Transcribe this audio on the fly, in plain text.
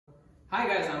Hi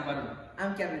guys, I'm Varun.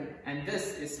 I'm Kevin. And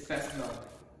this is PESTalk.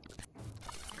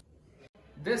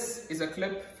 This is a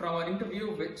clip from our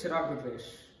interview with Chirag.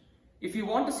 If you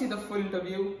want to see the full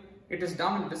interview, it is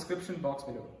down in the description box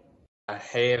below.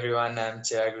 Hey everyone, I'm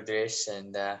Chirag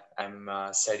and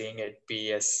I'm studying at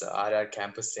PES RR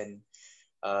campus in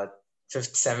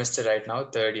 5th semester right now,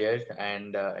 3rd year,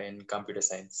 and in computer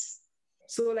science.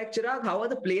 So, Chirag, how are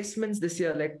the placements this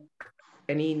year?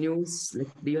 Any news?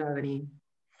 Do you have any?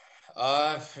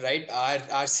 Right,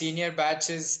 our senior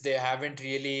batches, they haven't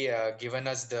really given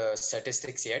us the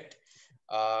statistics yet.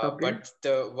 But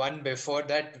the one before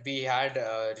that, we had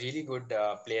really good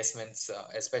placements,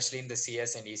 especially in the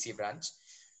CS and EC branch.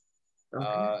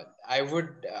 I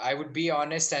would be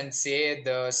honest and say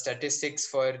the statistics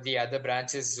for the other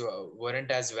branches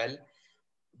weren't as well,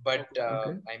 but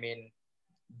I mean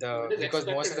because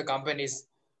most of the companies,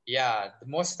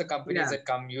 most of the companies that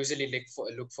come usually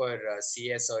look for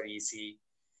CS or EC,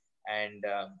 and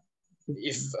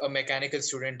if a mechanical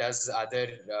student does other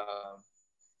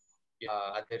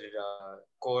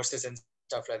courses and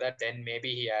stuff like that, then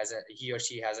maybe he or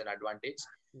she has an advantage.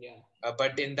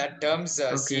 But in that terms,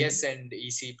 CS and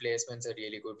EC placements are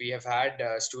really good. We have had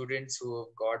students who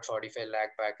have got 45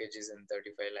 lakh packages and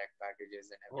 35 lakh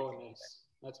packages and everything. Oh, nice.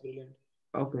 That's brilliant.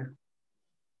 Okay.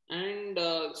 And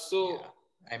so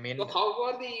how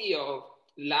are the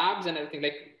labs and everything?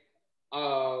 Like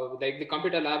the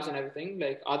computer labs and everything?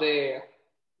 Are they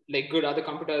good? Are the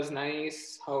computers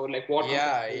nice? How what?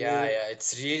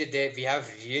 It's really we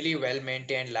have really well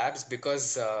maintained labs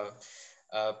because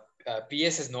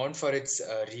PS is known for its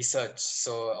research.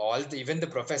 So even the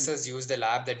professors use the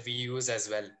lab that we use as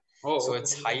well. So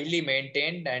it's highly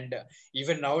maintained, and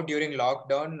even now during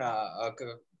lockdown,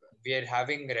 we are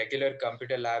having regular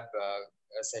computer lab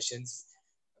sessions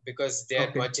because they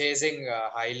are purchasing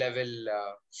high level,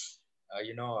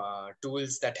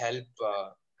 tools that help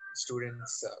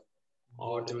students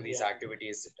go through these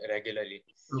activities regularly.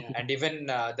 And even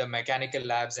the mechanical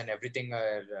labs and everything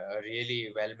are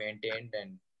really well maintained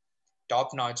and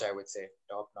top notch, I would say.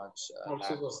 Top notch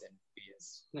labs in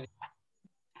PS.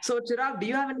 So, Chirag, do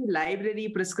you have any library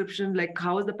prescription?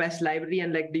 How is the PES library?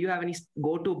 And do you have any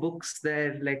go-to books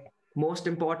there? Most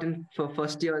important for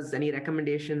first years? Any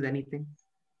recommendations? Anything?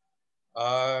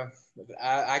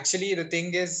 Actually, the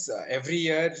thing is, every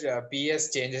year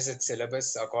PS changes its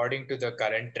syllabus according to the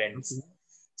current trends.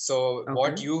 So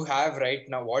what you have right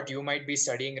now, what you might be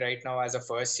studying right now as a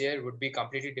first year would be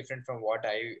completely different from what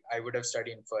I would have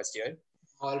studied in first year.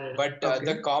 But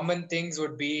the common things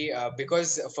would be,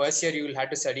 because first year you will have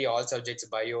to study all subjects,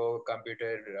 bio,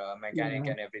 computer, mechanic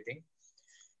and everything.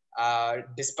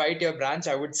 Despite your branch,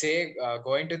 I would say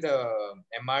going to the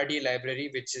MRD library,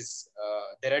 which is,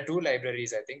 there are two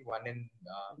libraries, I think, one in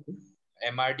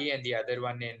MRD and the other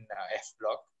one in F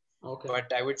block.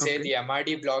 But I would say the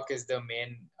MRD block is the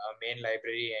main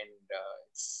library, and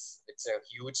it's a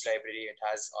huge library. It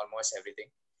has almost everything.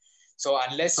 So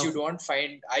unless you don't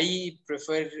find, I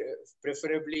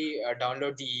preferably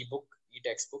download the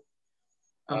e-textbook,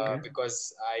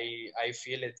 because I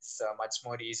feel it's much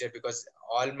more easier because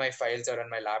all my files are on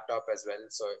my laptop as well.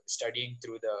 So studying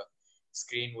through the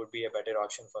screen would be a better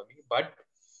option for me. But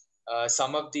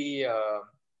some of the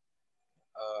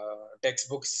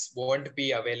textbooks won't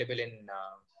be available in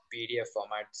PDF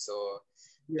format. So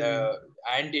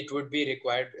and it would be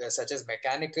required, such as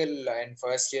mechanical in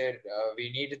first year,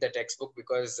 we needed the textbook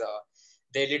because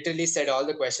they literally said all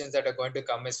the questions that are going to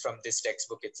come is from this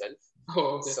textbook itself.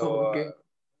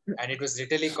 And it was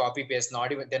literally copy paste.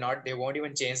 They won't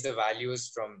even change the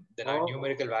values from the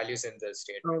numerical values in the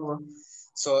statement.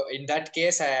 So in that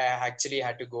case, I actually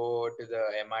had to go to the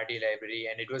MRD library,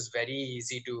 and it was very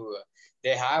easy to.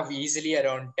 They have easily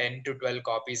around 10 to 12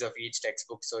 copies of each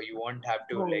textbook, so you won't have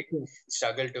to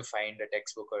struggle to find a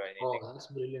textbook or anything. Oh, that's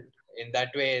brilliant. In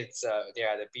that way, it's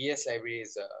the PS library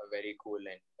is very cool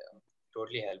and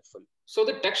totally helpful. So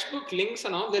the textbook links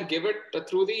and all, they'll give it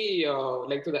through the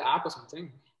to the app or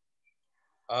something.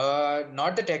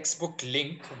 Not the textbook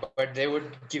link, but they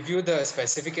would give you the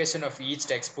specification of each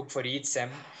textbook for each sem,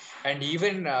 and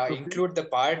even include the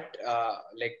part,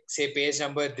 say page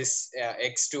number this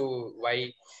X to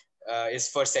Y is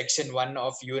for section 1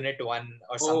 of unit 1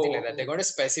 or something like that. They're going to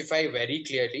specify very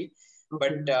clearly,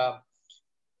 but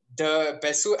the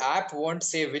PESU app won't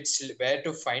say where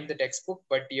to find the textbook,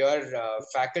 but your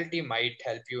faculty might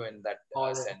help you in that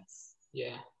sense.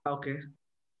 Yeah. Okay.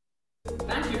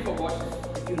 Thank you for watching.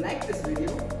 If you like this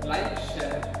video, like,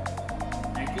 share,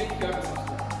 and click here to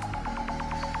subscribe.